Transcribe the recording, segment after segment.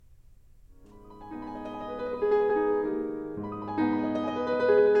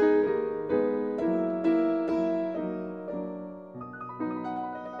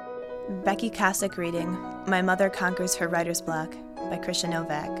Becky Kosick reading My Mother Conquers Her Writer's Block by Krisha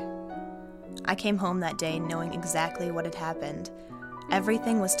Novak. I came home that day knowing exactly what had happened.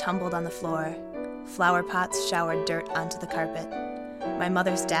 Everything was tumbled on the floor. Flower pots showered dirt onto the carpet. My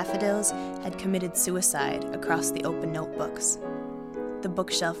mother's daffodils had committed suicide across the open notebooks. The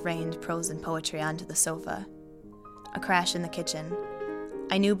bookshelf rained prose and poetry onto the sofa. A crash in the kitchen.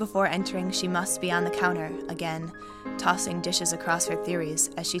 I knew before entering she must be on the counter again, tossing dishes across her theories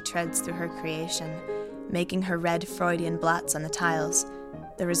as she treads through her creation, making her red Freudian blots on the tiles.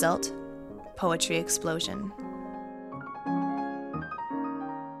 The result? Poetry explosion.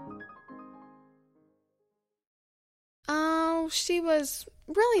 She was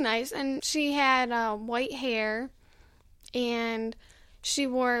really nice, and she had white hair, and she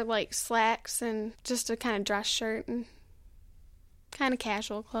wore like slacks and just a kind of dress shirt and kind of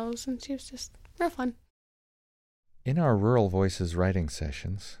casual clothes, and she was just real fun. In our Rural Voices writing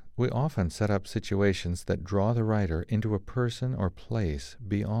sessions, we often set up situations that draw the writer into a person or place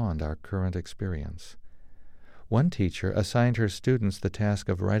beyond our current experience. One teacher assigned her students the task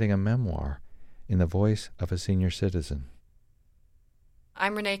of writing a memoir in the voice of a senior citizen.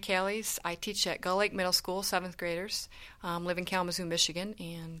 I'm Renee Callies. I teach at Gull Lake Middle School, 7th graders. Live in Kalamazoo, Michigan,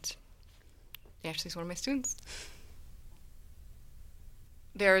 and Ashley's one of my students.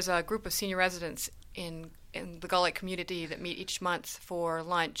 There's a group of senior residents in the Gull Lake community that meet each month for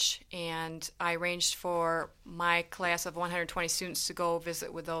lunch, and I arranged for my class of 120 students to go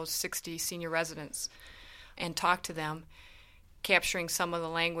visit with those 60 senior residents and talk to them, capturing some of the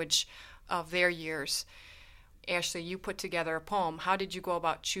language of their years. Ashley, you put together a poem. How did you go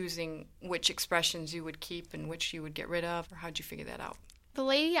about choosing which expressions you would keep and which you would get rid of, or how did you figure that out? The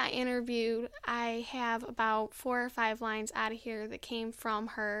lady I interviewed, I have about 4 or 5 lines out of here that came from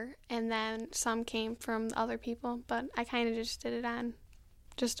her, and then some came from other people, but I kind of just did it on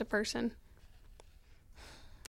just a person.